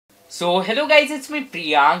So hello guys, it's me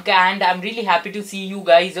Priyank and I'm really happy to see you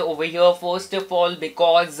guys over here first of all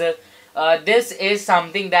because this is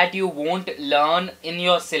something that you won't learn in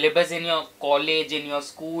your syllabus, in your college, in your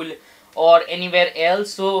school or anywhere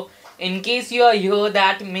else. So in case you are here,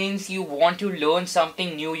 that means you want to learn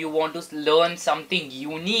something new, you want to learn something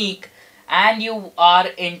unique and you are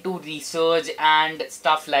into research and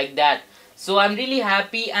stuff like that. So I'm really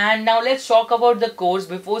happy, and now let's talk about the course.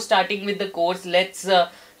 Before starting with the course, let's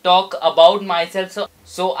talk about myself.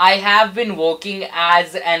 So I have been working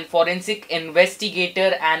as an forensic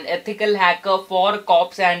investigator and ethical hacker for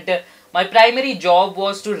cops, and my primary job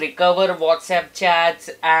was to recover WhatsApp chats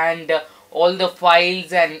and all the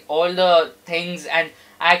files and all the things, and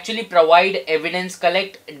actually provide evidence,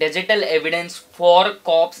 collect digital evidence for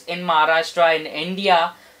cops in Maharashtra in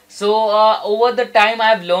India. So over the time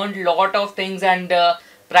I've learned lot of things, and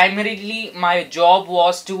primarily my job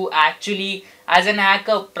was to actually, as an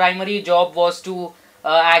hacker, primary job was to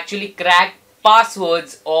actually crack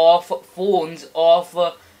passwords of phones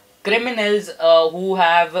of criminals who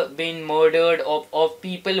have been murdered, of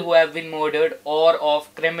people who have been murdered, or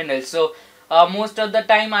of criminals. So most of the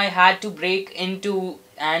time I had to break into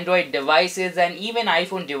Android devices and even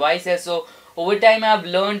iPhone devices. So over time I've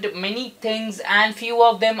learned many things, and few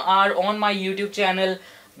of them are on my YouTube channel,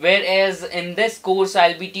 whereas in this course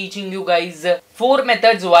I'll be teaching you guys 4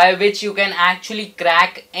 methods by which you can actually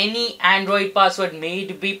crack any Android password, may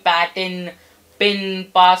it be pattern,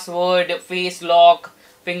 pin, password, face lock,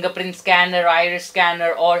 fingerprint scanner, iris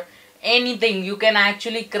scanner, or anything. You can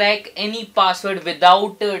actually crack any password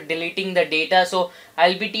without deleting the data. So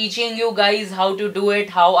I'll be teaching you guys how to do it,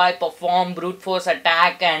 how I perform brute force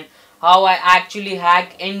attack, and how I actually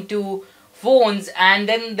hack into phones. And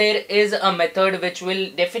then there is a method which will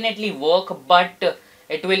definitely work, but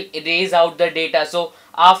it will erase out the data. So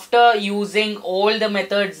after using all the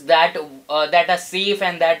methods that that are safe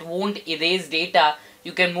and that won't erase data,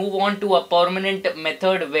 you can move on to a permanent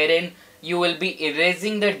method wherein you will be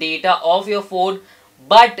erasing the data of your phone.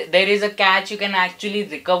 But there is a catch: you can actually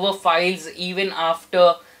recover files even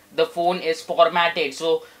after the phone is formatted.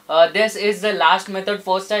 So this is the last method.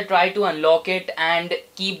 First I try to unlock it and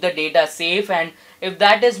keep the data safe, and if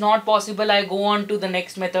that is not possible, I go on to the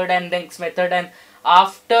next method and next method, and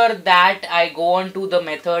after that I go on to the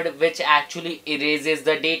method which actually erases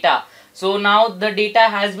the data. So now the data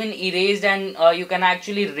has been erased, and you can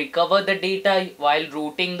actually recover the data while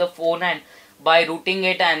rooting the phone, and by rooting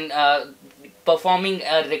it and performing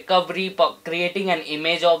a recovery, creating an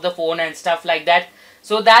image of the phone and stuff like that.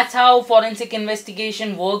 So that's how forensic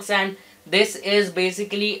investigation works, and this is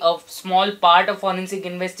basically a small part of forensic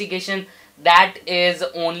investigation, that is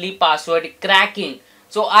only password cracking.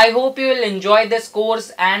 So I hope you will enjoy this course,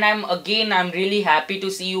 and I'm really happy to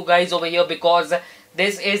see you guys over here because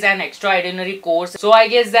this is an extraordinary course. So I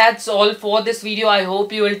guess that's all for this video. I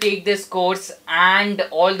hope you will take this course, and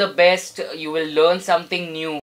all the best. You will learn something new.